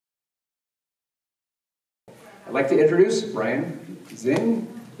I'd like to introduce Brian Zheng.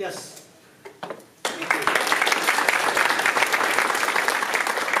 Yes.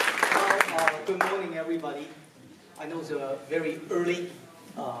 Good morning, everybody. I know it's very early.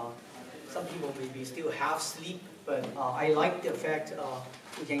 Some people may be still half asleep, but I like the fact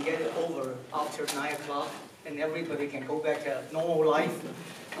we can get it over after 9 o'clock and everybody can go back to normal life.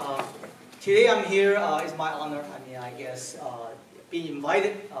 Today I'm here, it's my honor, I guess, being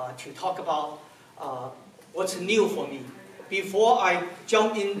invited to talk about what's new for me. Before I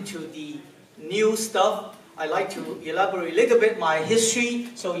jump into the new stuff, I'd like to elaborate a little bit my history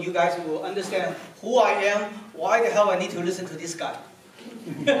so you guys will understand who I am, why the hell I need to listen to this guy.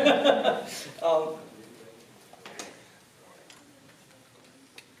 The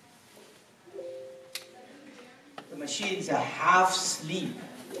machines are half asleep.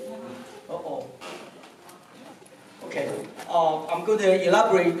 Uh-oh. Okay, I'm going to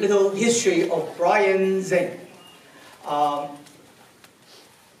elaborate a little history of Brian Zheng.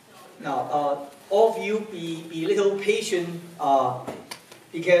 Now, all of you be a little patient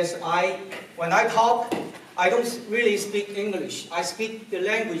because when I talk, I don't really speak English. I speak the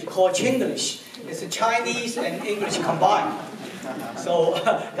language called Chinglish. It's a Chinese and English combined. So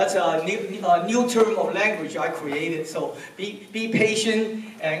that's a new term of language I created. So be patient,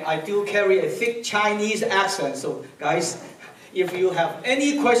 and I do carry a thick Chinese accent. So guys, if you have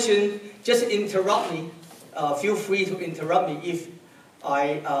any question, just interrupt me. Feel free to interrupt me if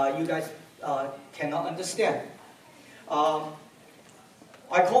you guys cannot understand.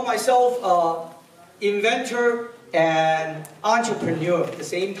 I call myself inventor and entrepreneur at the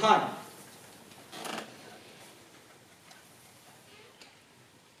same time.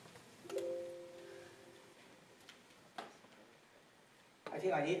 I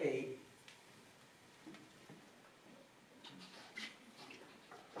think I need a...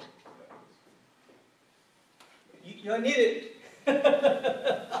 You need it.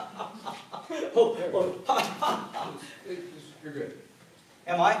 You're good.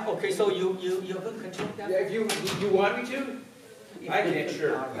 Am I? Okay, so you're going to control that? Yeah, if you want me to, I can,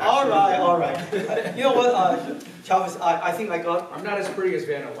 sure. All right. You know what, Chavez, I think I got... I'm not as pretty as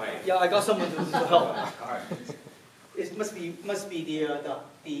Vanna White. Yeah, I got someone to help. All right. It must be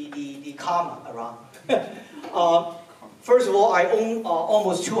the karma around. First of all, I own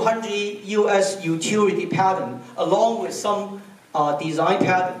almost 200 US utility patents, along with some design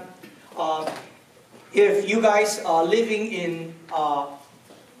patent. If you guys are living in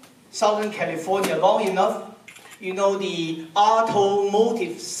Southern California long enough, you know the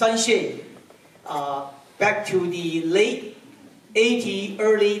automotive sunshade back to the late 80s,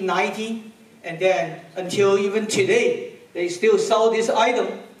 early 90s, and then until even today, they still sell this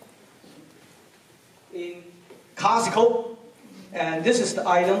item in Costco, and this is the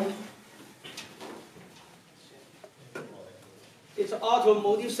item. It's an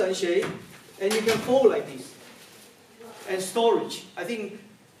automotive sunshade, and you can fold like this. And storage. I think,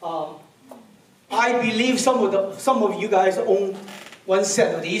 I believe some of you guys own one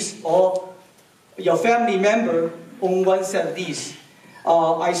set of these, or your family member own one set of these.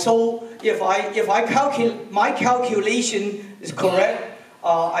 I sold, if I calculate, my calculation is correct,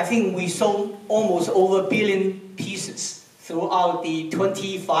 I think we sold almost over 1 billion pieces throughout the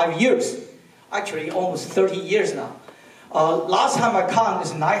 25 years. Actually, almost 30 years now. Last time I counted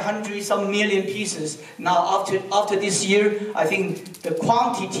is 900 some million pieces. Now after this year, I think the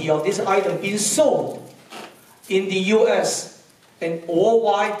quantity of this item being sold in the US and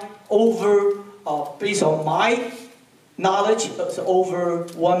worldwide over, based on my knowledge, it's over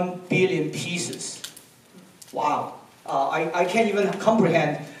 1 billion pieces. Wow. I can't even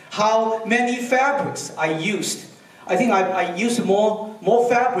comprehend how many fabrics I used. I think I used more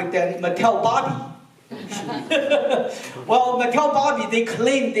fabric than Mattel Barbie. Well, Mattel Barbie, they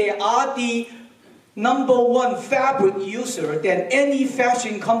claim they are the #1 fabric user than any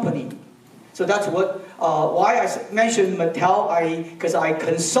fashion company. So that's why I mentioned Mattel, because I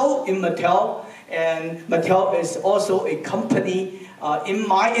consult in Mattel, and Mattel is also a company in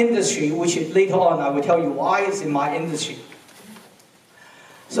my industry, which later on I will tell you why it's in my industry.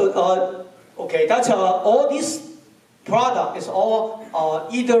 So, okay, that's all this product is all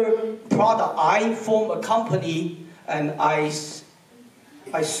either product I form a company and I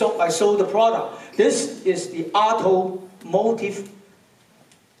sold the product. This is the automotive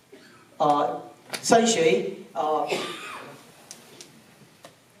sunshade.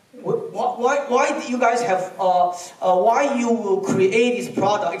 Why do you guys have, why you will create this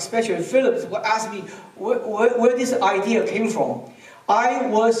product, especially Philips will ask me where this idea came from. I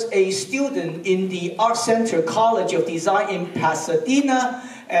was a student in the Art Center College of Design in Pasadena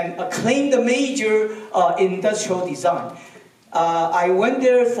and claimed the major industrial design. I went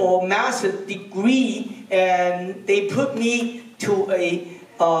there for master's degree, and they put me to a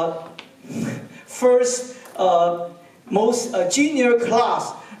first most junior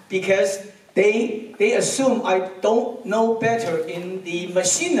class because they assume I don't know better in the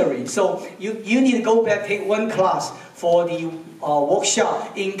machinery. So you need to go back, take one class for the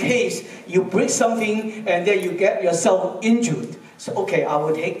workshop in case you break something and then you get yourself injured. So okay, I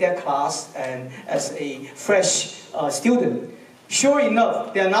will take that class and as a fresh student. Sure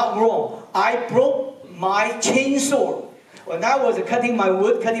enough, they're not wrong. I broke my chainsaw. When I was cutting my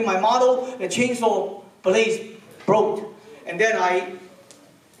wood, cutting my model, the chainsaw blade broke. And then I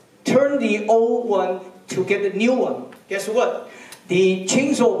turned the old one to get the new one. Guess what? The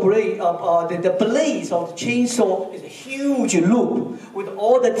chainsaw blade, the blades of the chainsaw is a huge loop with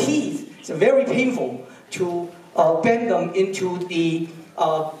all the teeth. It's very painful to bend them into the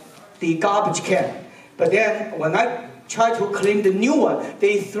garbage can. But then when I try to clean the new one,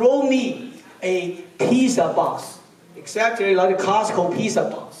 they throw me a pizza box, exactly like a Costco pizza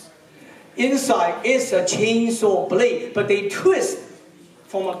box. Inside is a chainsaw blade, but they twist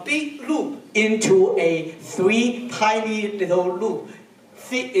from a big loop into a 3 tiny little loop,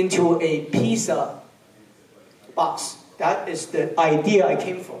 fit into a pizza box. That is the idea I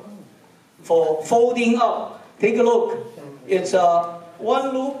came from. For folding up, take a look. It's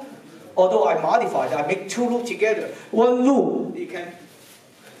one loop. Although I modified, I make 2 loops together. One loop, you can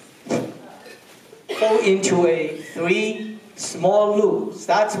fold into a 3 small loops.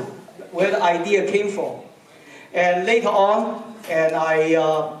 That's where the idea came from. And later on, and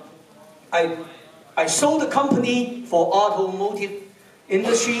I sold the company for automotive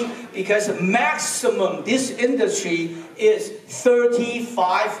industry because maximum this industry is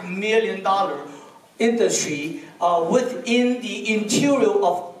 $35 million industry within the interior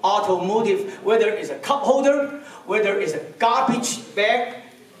of automotive, whether it's a cup holder, whether it's a garbage bag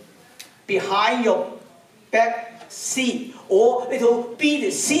behind your back seat, or little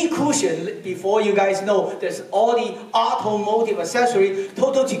beaded seat cushion. Before you guys know, there's all the automotive accessory.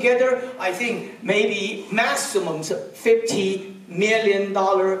 Total together, I think maybe maximum $50 million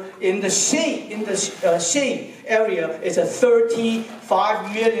in the shade area is a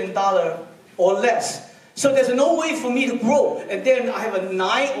 $35 million or less. So there's no way for me to grow. And then I have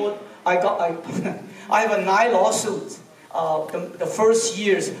I have a 9 lawsuits. The first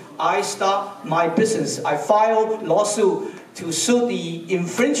years I start my business, I filed lawsuit to sue the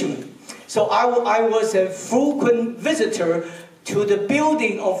infringement. So I was a frequent visitor to the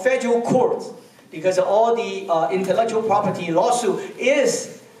building of federal courts because all the intellectual property lawsuit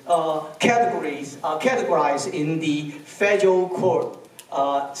is categorized in the federal court.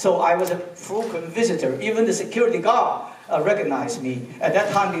 So I was a frequent visitor. Even the security guard recognized me. At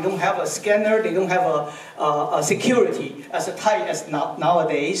that time, they don't have a scanner. They don't have a security as tight as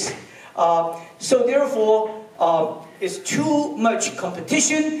nowadays. So therefore, it's too much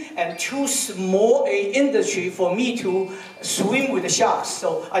competition and too small a industry for me to swim with the sharks.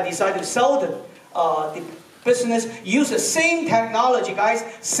 So I decided to sell the business, use the same technology, guys,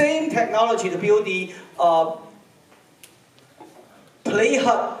 same technology to build the play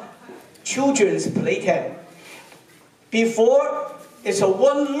hut, children's play tent. Before, it's a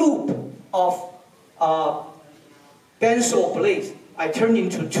one loop of pencil blades. I turned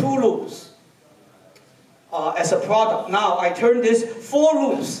into 2 loops as a product. Now I turn this 4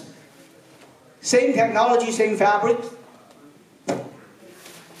 loops. Same technology, same fabric.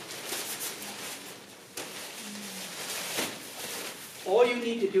 All you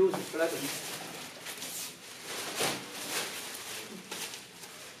need to do is flatten.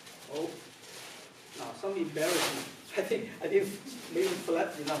 Oh, now some embarrassment. I think I didn't make it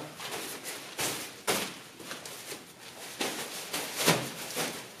flat enough.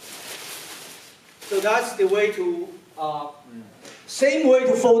 So that's the way to, same way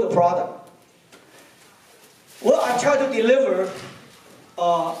to fold the product. What I try to deliver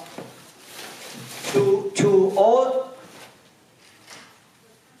to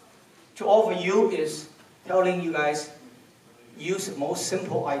all of you is telling you guys, use the most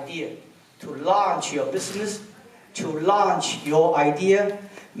simple idea to launch your business, to launch your idea,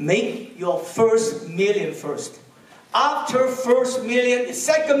 make your first million first. After first million, the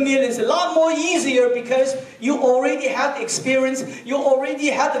second million is a lot more easier because you already have experience, you already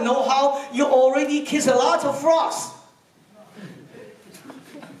have the know-how, you already kiss a lot of frogs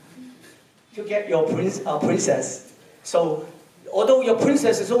to get your princess. So, although your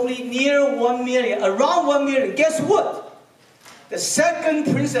princess is only near 1 million, around 1 million, guess what? The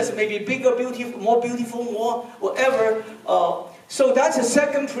second princess may be bigger, beautiful, more whatever. So that's the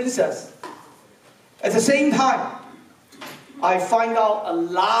second princess. At the same time, I find out a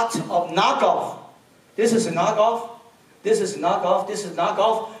lot of knockoff. This is a knockoff. This is a knockoff. This is a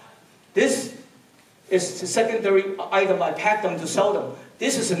knockoff. This is the secondary item. I pack them to sell them.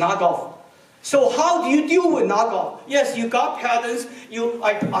 This is a knockoff. So how do you deal with knockoff? Yes, you got patterns.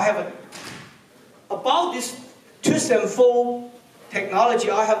 I have about this twist and fold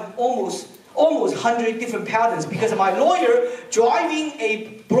technology. I have almost 100 different patterns because my lawyer driving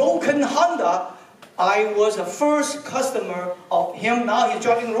a broken Honda. I was a first customer of him. Now he's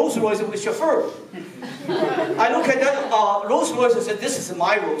driving Rolls Royce with chauffeur. I look at that Rolls Royce and said, "This is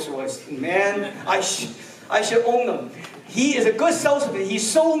my Rolls Royce, man. I should own them." He is a good salesman. He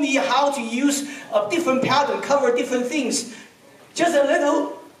showed me how to use a different pattern, cover different things. Just a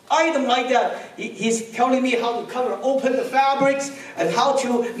little item like that. He's telling me how to open the fabrics, and how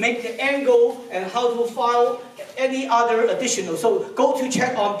to make the angle, and how to file any other additional. So go to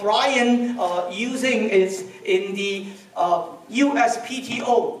check on Brian using it in the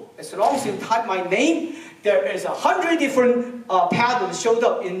USPTO. As long as you type my name, there is 100 different patterns showed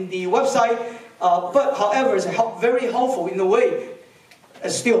up in the website. But however, it's very helpful in a way.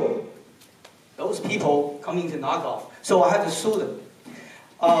 Still, those people coming to knock off. So I had to sue them.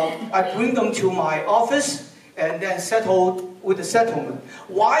 I bring them to my office and then settle with the settlement.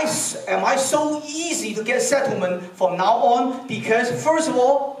 Why am I so easy to get settlement from now on? Because first of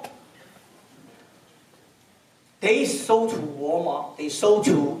all, they sold to Walmart, they sold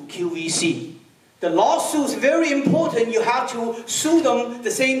to QVC. The lawsuit is very important. You have to sue them at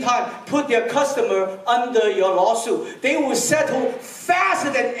the same time. Put their customer under your lawsuit. They will settle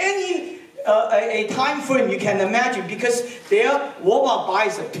faster than any a time frame you can imagine, because their Walmart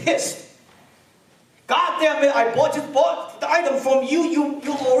buyers are pissed. God damn it! I just bought the item from you. You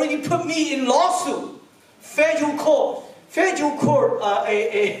already put me in lawsuit, federal court,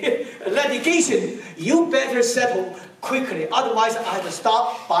 litigation. You better settle quickly, otherwise I have to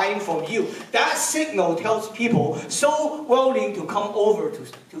stop buying from you. That signal tells people so willing to come over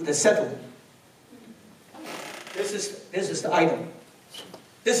to the settlement. This is the item.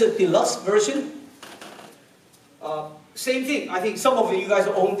 This is a deluxe version. Same thing. I think some of you guys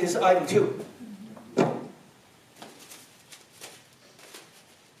own this item too.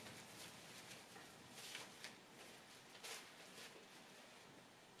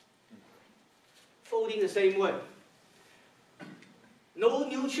 Folding the same way. No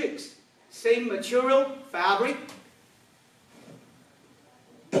new tricks. Same material, fabric.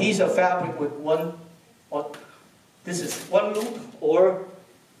 Piece of fabric with this is one loop, or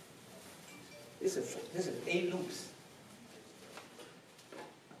this is 8 loops.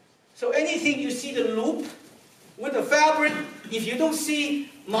 So anything you see the loop with the fabric, if you don't see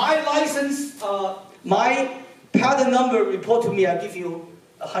my license, my pattern number, report to me. I'll give you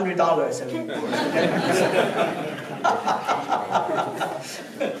 $100.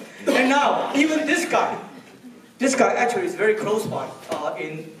 And now, even this guy actually is very close by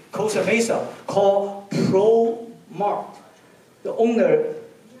in Costa Mesa, called Pro Mart. The owner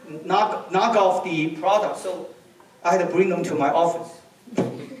knock off the product, so I had to bring them to my office.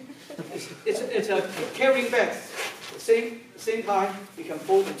 It's a carrying bag. Same time, you can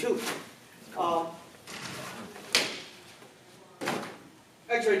fold it too.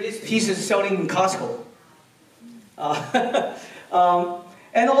 Actually, this piece is selling in Costco.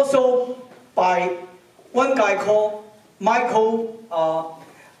 And also by one guy called Michael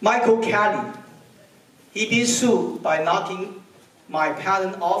Kelly. He been sued by knocking my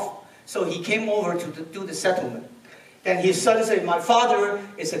patent off, so he came over to do the settlement. And his son said, "My father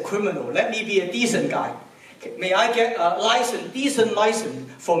is a criminal. Let me be a decent guy. May I get a decent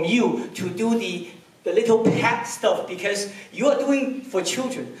license from you to do the little pet stuff, because you are doing for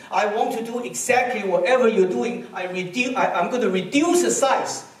children. I want to do exactly whatever you're doing. I'm going to reduce the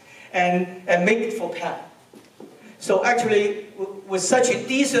size and make it for pet." So actually, with such a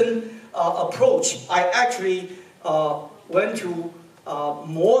decent approach, I actually went to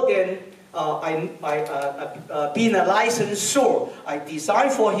more than being a licensor. I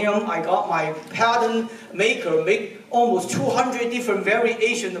designed for him. I got my pattern maker make almost 200 different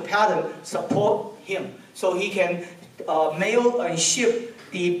variations of pattern support him, so he can mail and ship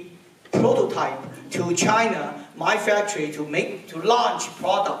the prototype to China, my factory, to launch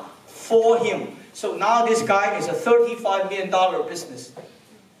product for him. So now this guy is a $35 million business.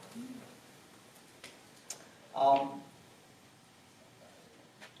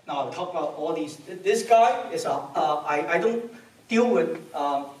 Now I'll talk about all these. This guy is I don't deal with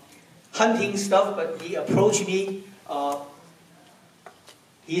hunting stuff, but he approached me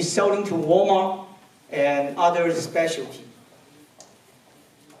He's selling to Walmart and other specialty.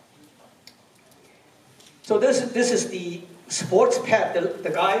 So this is the sports pet, the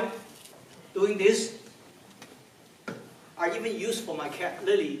guy doing this. I even use for my cat,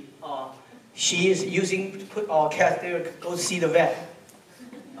 Lily. She is using to put our cat there to go see the vet.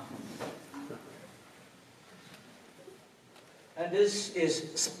 And this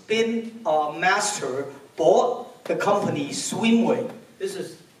is Spin Master, bought the company Swimway. This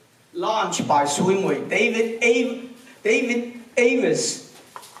is launched by Swimway. David Avis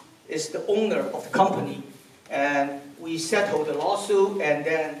is the owner of the company. And we settled the lawsuit, and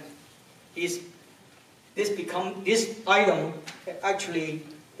then this item, actually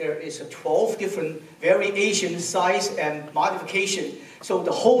there is a 12 different variation, size and modification. So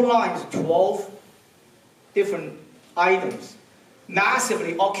the whole line is 12 different items,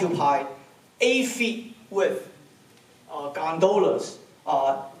 massively occupied, 8 feet width gondolas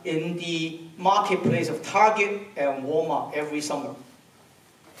in the marketplace of Target and Walmart every summer.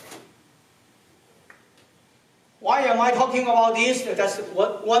 Why am I talking about this? That's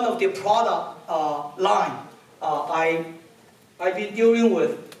one of the product line I've been dealing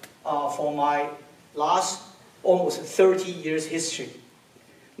with for my last almost 30 years history.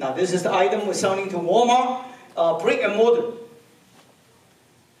 Now this is the item we're selling to Walmart, brick and mortar.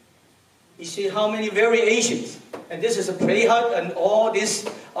 You see how many variations. And this is a play hut and all this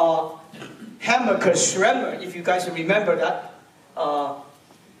hamburger shredder, if you guys remember that.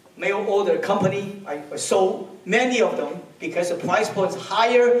 Mail order company, I sold many of them because the price point is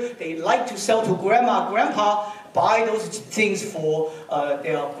higher. They like to sell to grandma, grandpa, buy those things for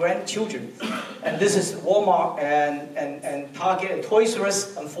their grandchildren. And this is Walmart and Target and Toys R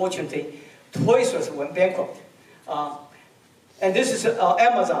Us. Unfortunately, Toys R Us went bankrupt. And this is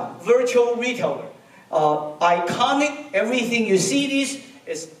Amazon, virtual retailer. Iconic, everything you see this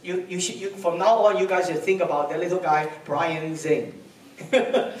is, from now on you guys should think about that little guy, Brian Zheng.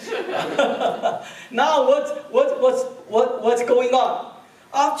 Now what's going on?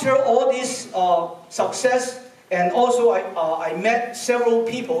 After all this success, and also I met several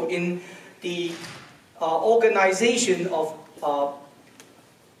people in the organization of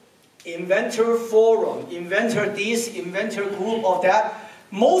Inventor Forum, Inventor this, Inventor group of that.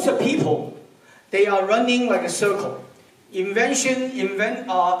 Most people, they are running like a circle. Invention,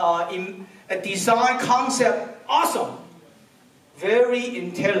 a design concept, awesome. Very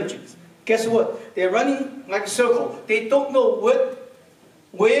intelligent. Guess what? They're running like a circle. They don't know what,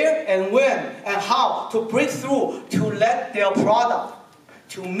 where and when and how to break through to let their product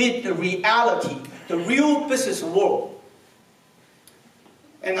to meet the reality, the real business world.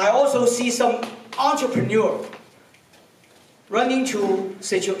 And I also see some entrepreneur running to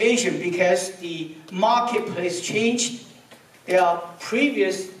situation because the marketplace changed. Their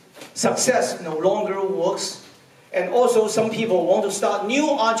previous success no longer works. And also some people want to start new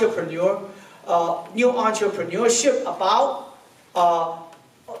entrepreneurship about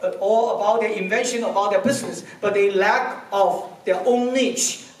all about their invention, about their business, but they lack of their own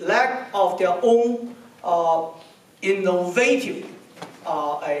niche, lack of their own innovative,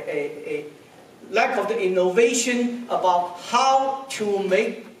 lack of the innovation about how to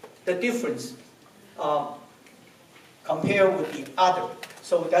make the difference compared with the other.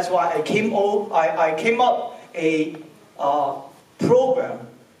 So that's why I came up a program.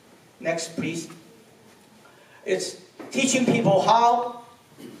 Next, please. It's teaching people how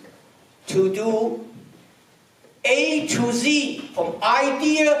to do A to Z, from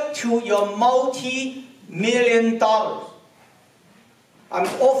idea to your multi-million dollars. I'm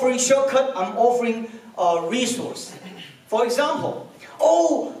offering shortcut, I'm offering resource. For example,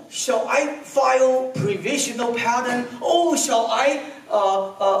 oh, shall I file provisional patent? Oh, shall I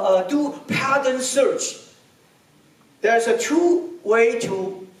do patent search? There's a two way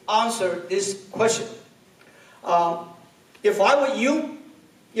to answer this question. If I were you,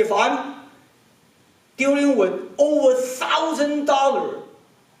 if I'm dealing with over $1,000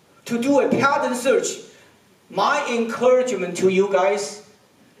 to do a patent search, my encouragement to you guys,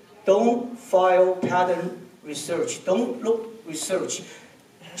 don't file patent research. Don't look research.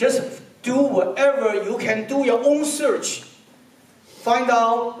 Just do whatever you can do your own search. Find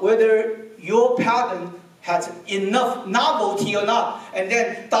out whether your patent has enough novelty or not, and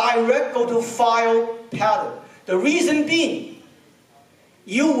then direct go to file patent. The reason being,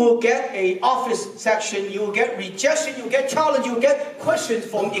 you will get an office section, you will get rejection, you will get challenge, you will get questions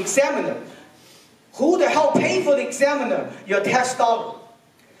from examiner. Who the hell paid for the examiner? Your tax dollar.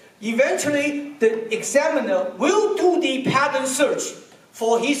 Eventually, the examiner will do the patent search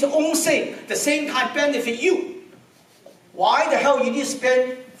for his own sake, the same time benefit you. Why the hell you need to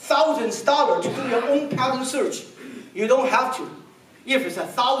spend thousands of dollars to do your own patent search? You don't have to. If it's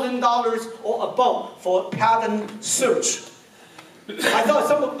 $1,000 or above for patent search.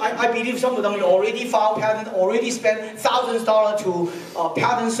 I believe some of them already filed patent, already spent thousands of dollars to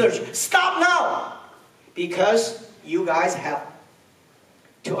patent search. Stop now! Because you guys have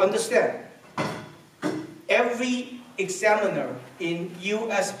to understand, every examiner in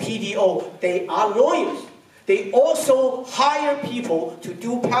USPTO, they are lawyers. They also hire people to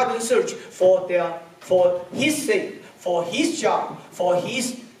do patent search for his sake, for his job, for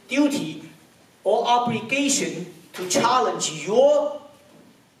his duty or obligation to challenge your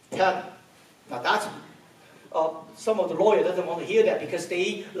patent. Now that's, some of the lawyers doesn't want to hear that because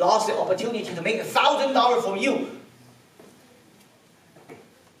they lost the opportunity to make $1,000 from you.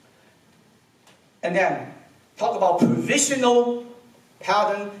 And then talk about provisional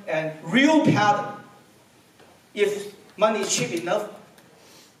patent and real patent. If money is cheap enough,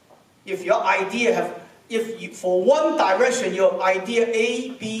 if your idea for one direction your idea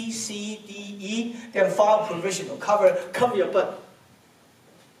A, B, C, D, E, then file provisional, cover your butt,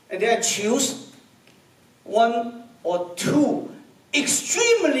 and then choose one or two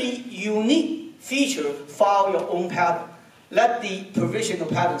extremely unique feature, file your own patent. Let the provisional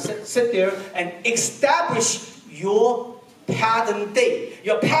patent sit there and establish your patent date.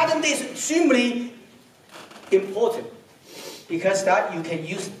 Your patent date is extremely important because that you can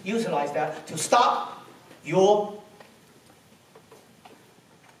utilize that to stop your.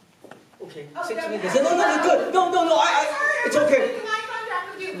 Okay, 6 minutes. No, good. No. It's okay.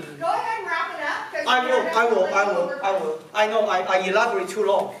 Go ahead and wrap it up. I will. I know I elaborate too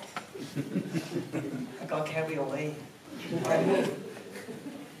long. I got carried away.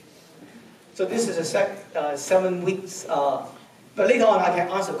 So this is a 7 weeks. But later on, I can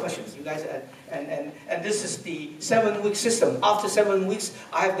answer questions, you guys. And this is the 7-week system. After 7 weeks,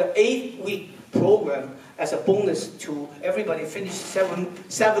 I have the 8-week program as a bonus to everybody finish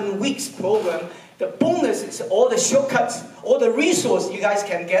 7 weeks program. The bonus is all the shortcuts, all the resources you guys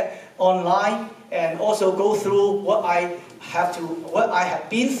can get online, and also go through what I have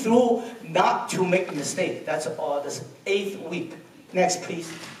been through not to make a mistake. That's this 8th week. Next,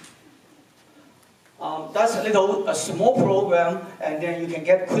 please. That's a small program, and then you can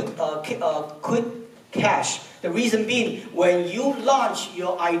get quick cash. The reason being, when you launch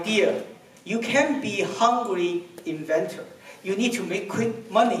your idea, you can be hungry inventor. You need to make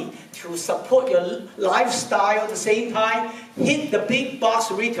quick money to support your lifestyle at the same time, hit the big box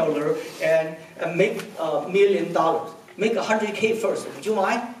retailer and make $1 million. Make $100K first. Would you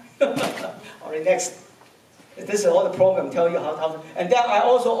mind? All right, next. This is all the program tell you how. And then I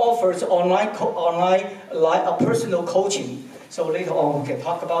also offer online personal coaching. So later on we can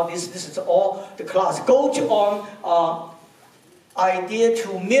talk about this. This is all the class. Go to on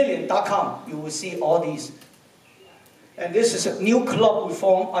idea2million.com. You will see all these. And this is a new club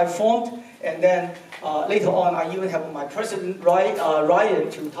I formed. And then later on I even have my president Ryan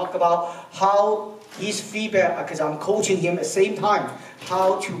to talk about how his feedback, because I'm coaching him at the same time,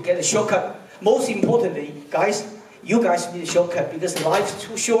 how to get a shortcut. Most importantly, guys, you guys need a shortcut because life's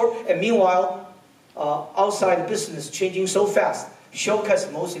too short, and meanwhile, outside the business changing so fast. Shortcuts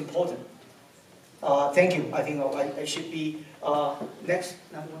most important. Thank you. I think I should be next.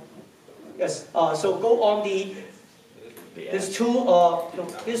 Yes. So go on these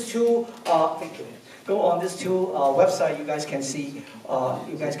two. Thank you. Go on these two website. You guys can see.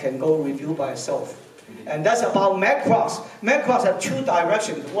 You guys can go review by yourself. And that's about Macross. Macross have 2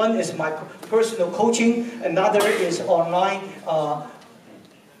 directions. One is my personal coaching. Another is online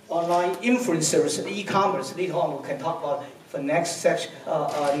influencers, e-commerce. Later on, we can talk about for next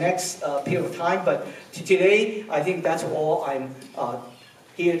period of time. But today, I think that's all I'm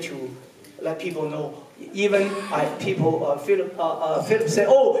here to let people know. Even Philip said,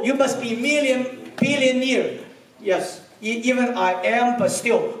 "Oh, you must be billionaire." Yes. Even I am, but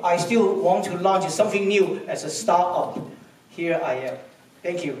still, I still want to launch something new as a startup. Here I am.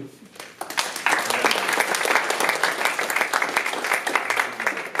 Thank you.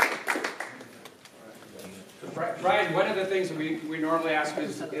 Brian, one of the things that we normally ask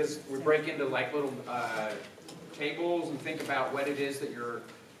is we break into like little tables and think about what it is that you're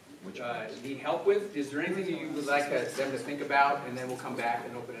need help with. Is there anything you would like them to think about, and then we'll come back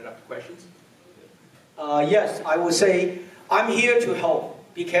and open it up to questions? Yes, I would say I'm here to help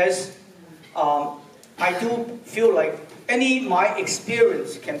because I do feel like my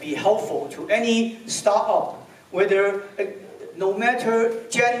experience can be helpful to any startup, whether no matter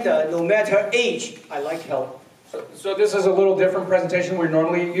gender, no matter age. I like help. So this is a little different presentation we're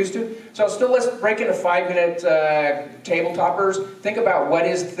normally used to. So still, let's break into 5-minute table toppers. Think about what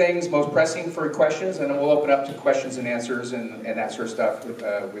is things most pressing for questions, and then we'll open up to questions and answers and that sort of stuff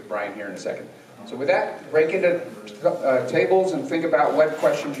with Brian here in a second. So with that, break into tables and think about what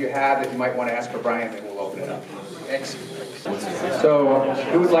questions you have that you might want to ask for Brian, and we'll open it up. Thanks. So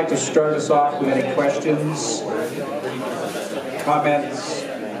who would like to start us off with any questions, comments?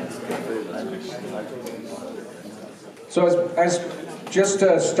 So as just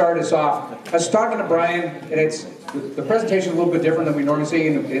to start us off, I was talking to Brian, and the presentation is a little bit different than we normally see,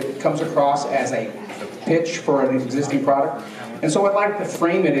 and it comes across as a pitch for an existing product. And so I'd like to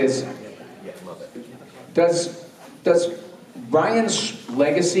frame it as, does Brian's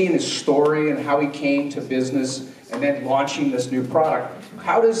legacy and his story and how he came to business and then launching this new product,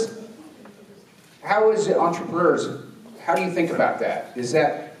 how is it entrepreneurs, how do you think about that?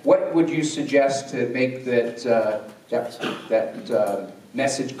 What would you suggest to make that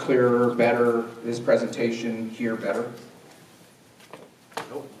message clearer, better, this presentation here better?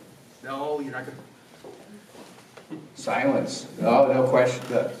 Nope. No, you're not going to. Silence. Oh, no question.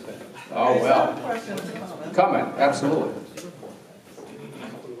 Oh, well. Coming, absolutely.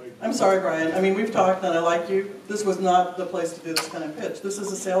 I'm sorry, Brian. I mean, we've talked and I like you. This was not the place to do this kind of pitch. This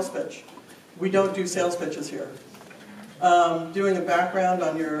is a sales pitch. We don't do sales pitches here. Doing a background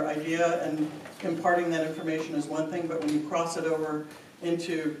on your idea and imparting that information is one thing, but when you cross it over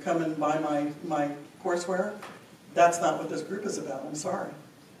into come and buy my courseware, that's not what this group is about. I'm sorry.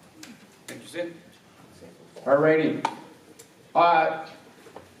 Thank you, Sid. All righty.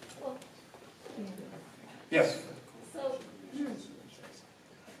 Yes. So,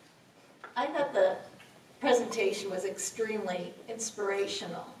 I thought the presentation was extremely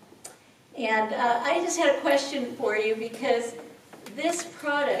inspirational. And I just had a question for you, because this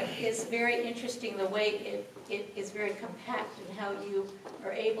product is very interesting, the way it is very compact and how you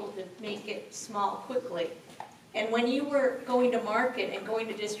are able to make it small quickly. And when you were going to market and going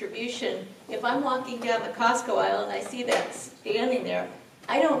to distribution, if I'm walking down the Costco aisle and I see that standing there,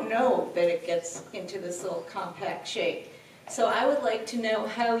 I don't know that it gets into this little compact shape. So I would like to know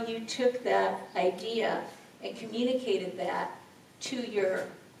how you took that idea and communicated that to your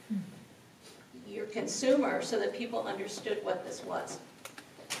consumer so that people understood what this was.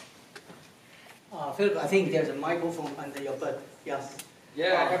 Philip, I think there's a microphone under your butt. Yes.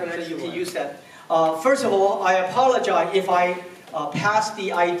 Yeah, So you can use that. First of all, I apologize if I pass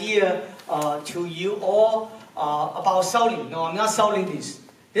the idea to you all about selling. No, I'm not selling this.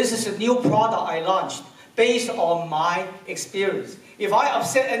 This is a new product I launched based on my experience. If I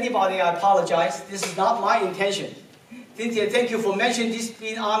upset anybody, I apologize. This is not my intention. Thank you for mentioning this,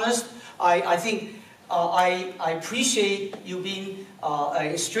 being honest. I think I appreciate you being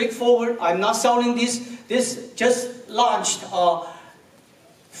straightforward. I'm not selling this. This just launched.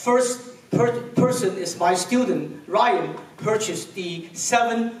 First person is my student, Ryan, purchased the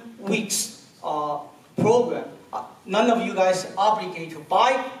 7 weeks program. None of you guys are obligated to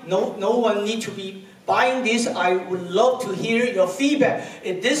buy. No one need to be buying this. I would love to hear your feedback.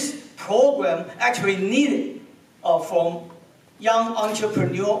 If this program actually needed from young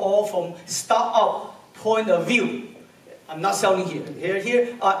entrepreneur or from startup point of view. I'm not selling here.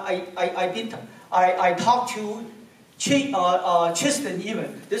 Here I talked to Tristan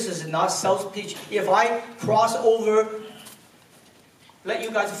even. This is not sales pitch. If I cross over, let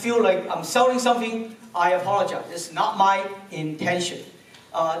you guys feel like I'm selling something, I apologize. It's not my intention.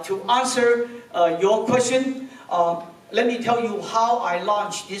 To answer your question, let me tell you how I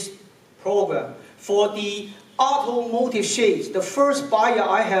launched this program. For the automotive shades, the first buyer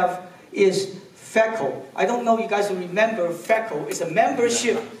I have is FECO. I don't know if you guys remember FECO. It's a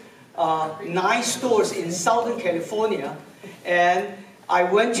membership, 9 stores in Southern California. And I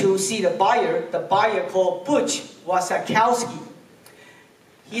went to see the buyer called Butch Wasakowski.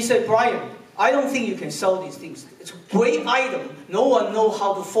 He said, Brian, I don't think you can sell these things. It's a great item. No one knows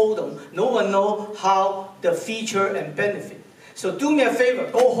how to fold them. No one knows how the feature and benefit. So do me a favor,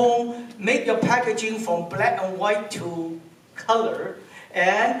 go home, make your packaging from black and white to color.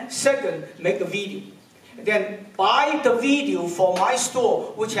 And second, make a video. Then buy the video for my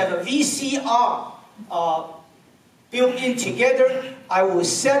store, which has a VCR built in together. I will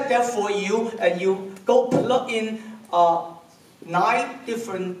set that for you, and you go plug in 9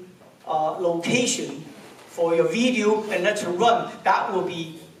 different locations for your video and let it run. That will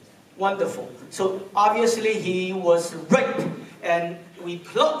be wonderful. So obviously he was right, and we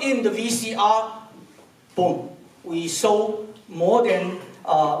plugged in the VCR, boom. We sold more than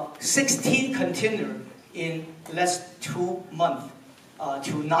 16 containers in less 2 months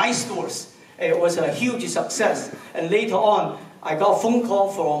to 9 stores. It was a huge success. And later on, I got a phone call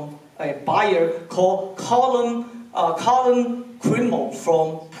from a buyer called Colin Crimo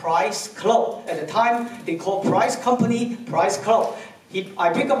from Price Club. At the time, they called Price Company, Price Club.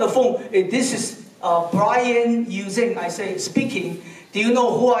 I pick up the phone. This is Brian Zheng. I say, speaking. Do you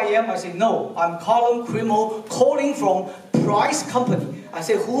know who I am? I say, no. I'm Colin Crimo calling from Price Company. I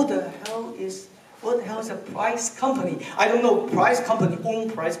say, what the hell is a Price Company? I don't know. Price Company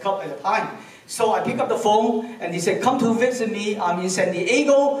owned Price Club at the time. So I pick up the phone and he said, come to visit me. I'm in San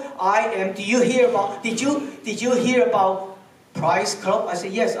Diego. Did you hear about Price Club? I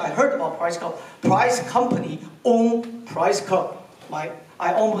said, yes, I heard about Price Club. Price Company owned Price Club. I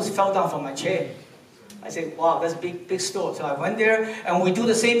almost fell down from my chair. I said, wow, that's a big store. So I went there and we do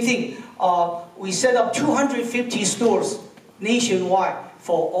the same thing. We set up 250 stores nationwide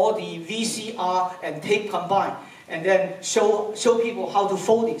for all the VCR and tape combined. And then show people how to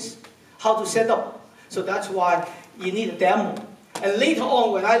fold this, how to set up. So that's why you need a demo. And later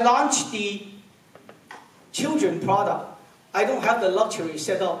on, when I launched the children product, I don't have the luxury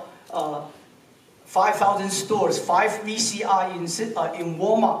set up 5,000 stores, 5 VCR in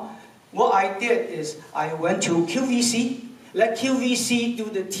Walmart. What I did is I went to QVC, let QVC do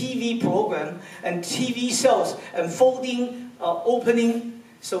the TV program and TV sales and folding, opening.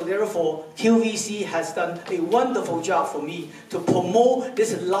 So therefore, QVC has done a wonderful job for me to promote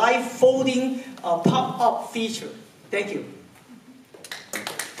this live folding pop-up feature. Thank you.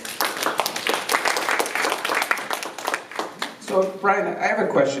 So Brian, I have a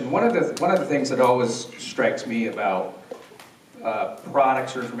question. One of the things that always strikes me about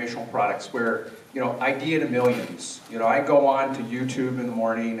products or informational products, where idea to millions. I go on to YouTube in the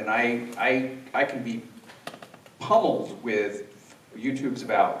morning and I can be pummeled with YouTube's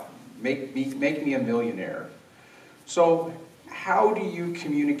about make me a millionaire. So how do you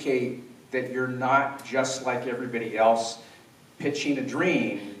communicate that you're not just like everybody else pitching a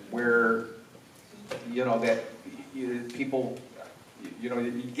dream where that people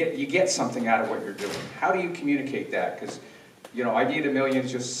you get something out of what you're doing? How do you communicate that? Because idea to millions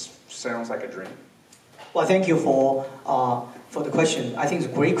just sounds like a dream. Well, thank you for the question. I think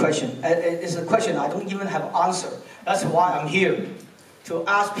it's a great question. It's a question I don't even have an answer. That's why I'm here, to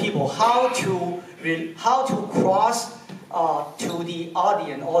ask people how to cross to the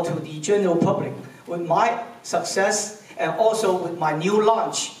audience or to the general public with my success and also with my new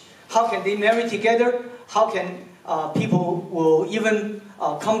launch. How can they marry together? How can people will even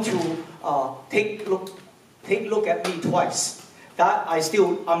come to take look at me twice? That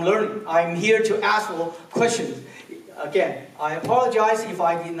I'm learning. I'm here to ask for questions. Again, I apologize if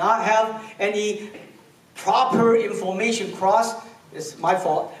I did not have any proper information crossed. It's my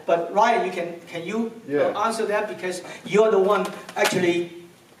fault. But Ryan, can you answer that, because you're the one actually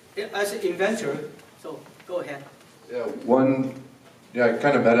as an inventor. So go ahead. Yeah, I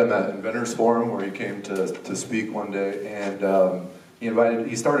kind of met him at Inventors Forum where he came to speak one day, and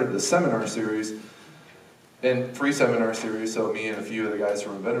he started this seminar series, and free seminar series. So me and a few of the guys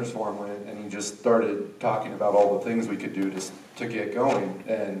from Inventors Forum went, and he just started talking about all the things we could do to get going,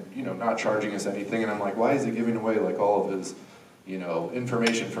 and not charging us anything. And I'm like, why is he giving away like all of his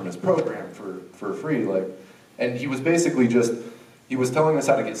information from his program for free? And he was basically he was telling us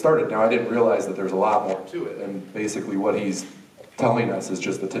how to get started. Now I didn't realize that there's a lot more to it, and basically what he's telling us is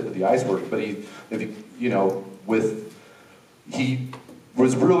just the tip of the iceberg. But he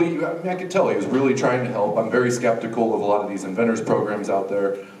was really, I could tell he was really trying to help. I'm very skeptical of a lot of these inventors programs out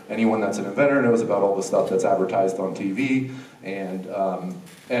there. Anyone that's an inventor knows about all the stuff that's advertised on TV, and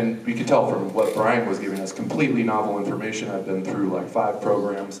we could tell from what Brian was giving us, completely novel information. I've been through like 5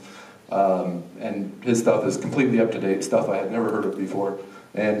 programs, and his stuff is completely up to date, stuff I had never heard of before.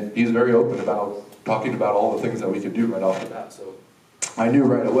 And he's very open about talking about all the things that we could do right off the bat. So I knew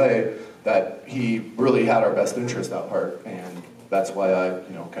right away that he really had our best interest at heart, and that's why I,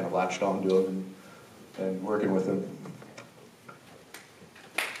 kind of latched on to him and working with him.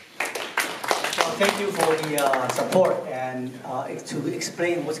 Well, thank you for the support and to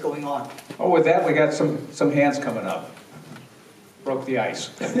explain what's going on. Oh, with that, we got some hands coming up. Broke the ice.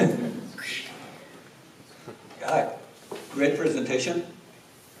 Hi, great presentation.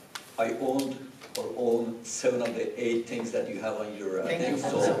 I own 7 of the 8 things that you have on your thing.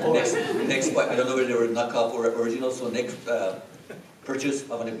 So next, I don't know whether they were knockoff or original. So next purchase,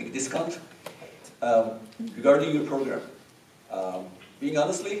 I want a big discount. Regarding your program, being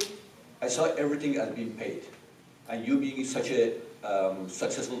honestly, I saw everything as being paid, and you being such a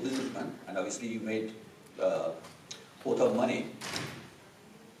successful businessman, and obviously you made a lot of money.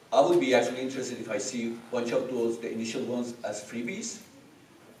 I would be actually interested if I see a bunch of those, the initial ones, as freebies,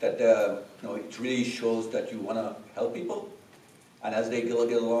 that it really shows that you want to help people. And as they get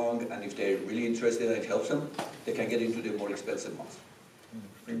along, and if they're really interested and it helps them, they can get into the more expensive ones.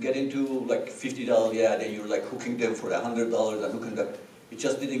 You get into like $50, yeah, then you're like hooking them for $100 and hooking them. It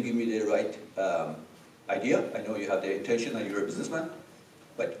just didn't give me the right idea. I know you have the intention and you're a businessman,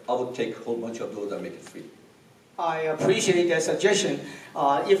 but I would take a whole bunch of those and make it free. I appreciate that suggestion.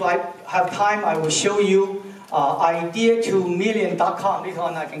 If I have time, I will show you idea2million.com. Later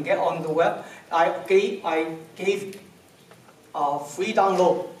on, I can get on the web. I gave free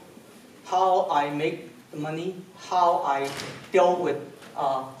download how I make the money, how I deal with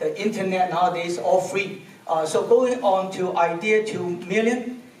the internet nowadays, all free. So going on to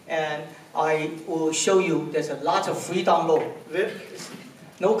idea2million, and I will show you there's a lot of free download,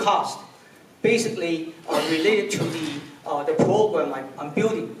 no cost. Basically related to the program I'm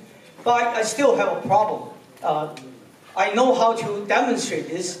building. But I still have a problem. I know how to demonstrate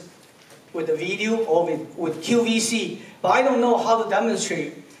this with the video or with QVC, but I don't know how to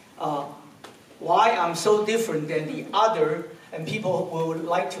demonstrate why I'm so different than the other, and people would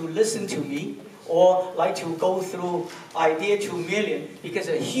like to listen to me or like to go through idea2million, because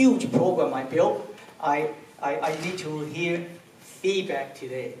a huge program I built. I need to hear feedback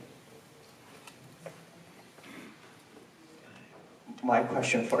today. My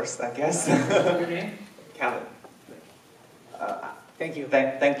question first, I guess. Your name? Kevin. Thank you.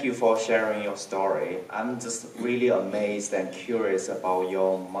 Thank you for sharing your story. I'm just really amazed and curious about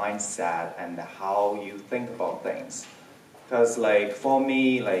your mindset and how you think about things. Because like for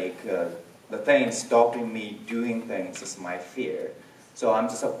me, like the thing stopping me doing things is my fear. So I'm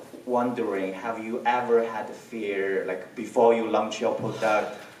just wondering, have you ever had fear like before you launch your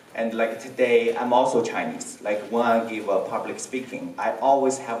product? And like today, I'm also Chinese. Like when I give a public speaking, I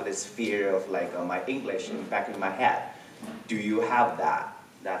always have this fear of like my English in back in my head. Do you have that?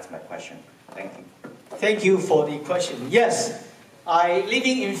 That's my question. Thank you. Thank you for the question. Yes, I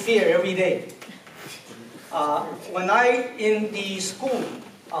living in fear every day. When I in the school,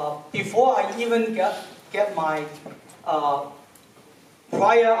 before I even get my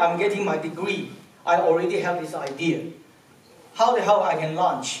prior I'm getting my degree, I already have this idea. How the hell I can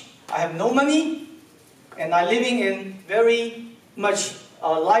launch? I have no money, and I living in very much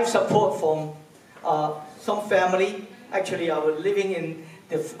life support from some family. Actually, I was living in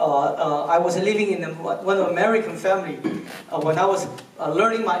one American family when I was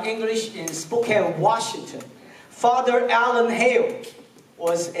learning my English in Spokane, Washington. Father Alan Hale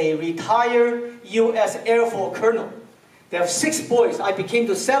was a retired U.S. Air Force colonel. They have 6 boys. I became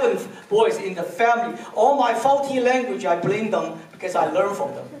the 7th boys in the family. All my faulty language, I blame them because I learned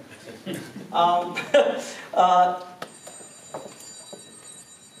from them.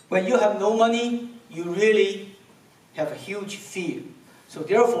 When you have no money, you really have a huge fear. So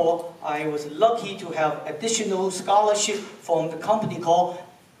therefore, I was lucky to have additional scholarship from the company called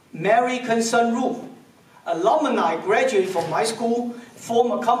American Sunroof. Alumni graduate from my school,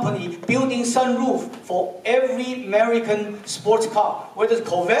 form a company building sunroof for every American sports car, whether it's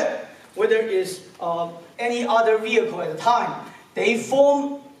Corvette, whether it's any other vehicle at the time. They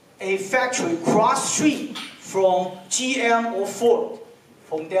form a factory cross street from GM or Ford,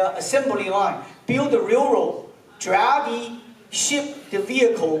 from their assembly line, build the railroad, ship the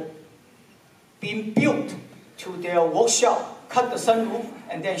vehicle being built to their workshop, cut the sunroof,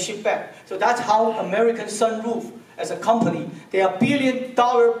 and then ship back. So that's how American Sunroof, as a company, they are $1 billion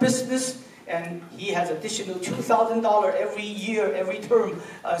business, and he has additional $2,000 every year, every term,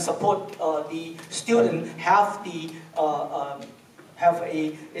 support the student. Have a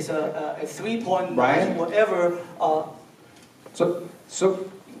 3.9 Brian? whatever.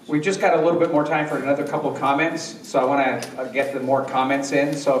 So we just got a little bit more time for another couple of comments, so I want to get the more comments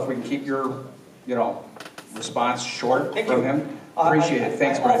in. So if we can keep your, response short from him, appreciate it.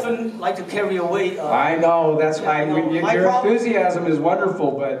 Thanks, Brian. I often like to carry away. I know that's fine. Your problem, enthusiave is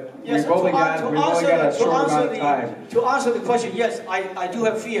wonderful, but yes, we've only got a short amount of time. To answer the question, yes, I do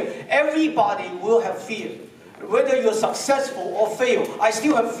have fear. Everybody will have fear. Whether you're successful or fail, I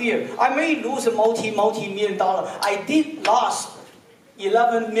still have fear. I may lose a multi-million dollar. I did lose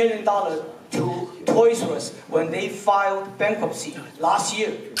 $11 million to Toys R Us when they filed bankruptcy last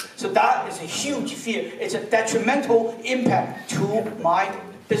year. So that is a huge fear. It's a detrimental impact to my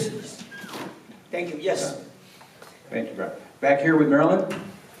business. Thank you. Yes. Thank you, Brian. Back here with Marilyn.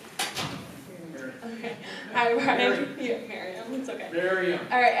 Okay. Hi, Brian. Yeah, Miriam. It's okay. Miriam.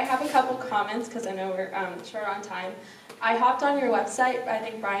 All right, I have a couple comments because I know we're short on time. I hopped on your website, I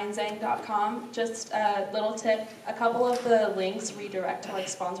think brianzheng.com. Just a little tip, a couple of the links redirect to like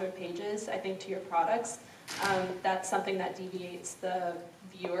sponsored pages, I think, to your products. That's something that deviates the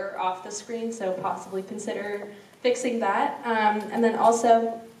viewer off the screen, so possibly consider fixing that. And then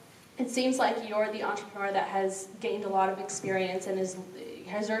also, it seems like you're the entrepreneur that has gained a lot of experience and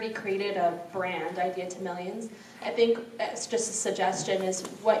has already created a brand, Idea to Millions. I think it's just a suggestion is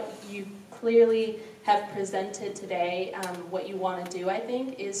what you clearly have presented today, what you want to do, I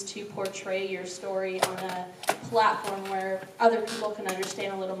think, is to portray your story on a platform where other people can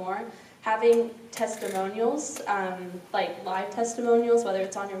understand a little more. Having testimonials, like live testimonials, whether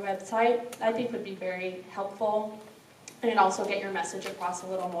it's on your website, I think would be very helpful. And also get your message across a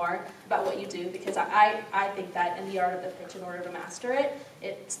little more about what you do, because I think that in the art of the pitch, in order to master it,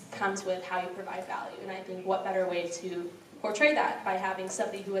 it comes with how you provide value. And I think what better way to portray that by having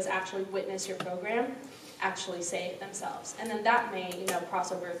somebody who has actually witnessed your program actually say it themselves. And then that may,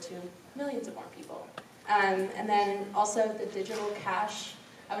 cross over to millions of more people. And then also the digital cash.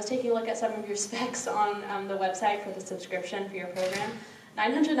 I was taking a look at some of your specs on the website for the subscription for your program.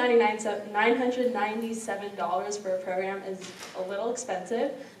 $997 for a program is a little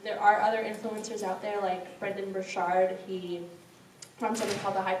expensive. There are other influencers out there like Brendan Burchard. He runs something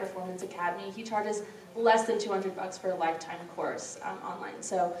called the High Performance Academy. He charges less than $200 for a lifetime course online.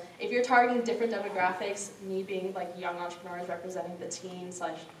 So if you're targeting different demographics, me being like young entrepreneurs representing the teen /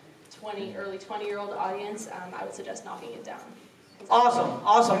 early 20-year-old audience, I would suggest knocking it down.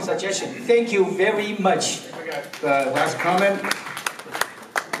 Awesome suggestion. Thank you very much. We got last comment.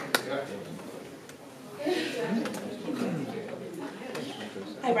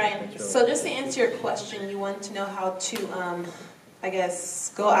 Hi, Brian. So just to answer your question, you want to know how to, I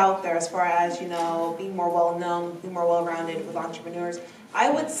guess, go out there as far as, be more well-known, be more well-rounded with entrepreneurs. I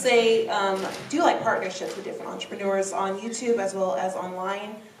would say do like partnerships with different entrepreneurs on YouTube as well as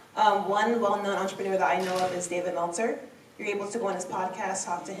online. One well-known entrepreneur that I know of is David Meltzer. You're able to go on his podcast,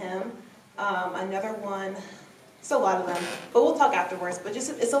 talk to him. Another one, it's a lot of them, but we'll talk afterwards. But just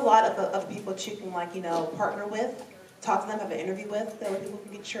it's a lot of people that you can partner with, talk to them, have an interview with, that way people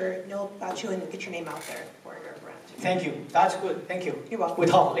can know about you and get your name out there for your brand. Thank you. That's good. Thank you. You're welcome. We'll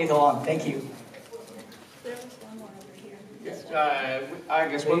talk later on. Thank you. There was one more over here. Yes, I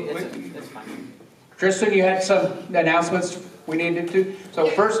guess that's fine. Tristan, you had some announcements we needed to. So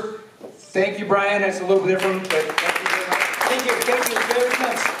first, thank you, Brian. That's a little different, but thank you very much. Thank you very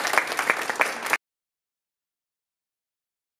much.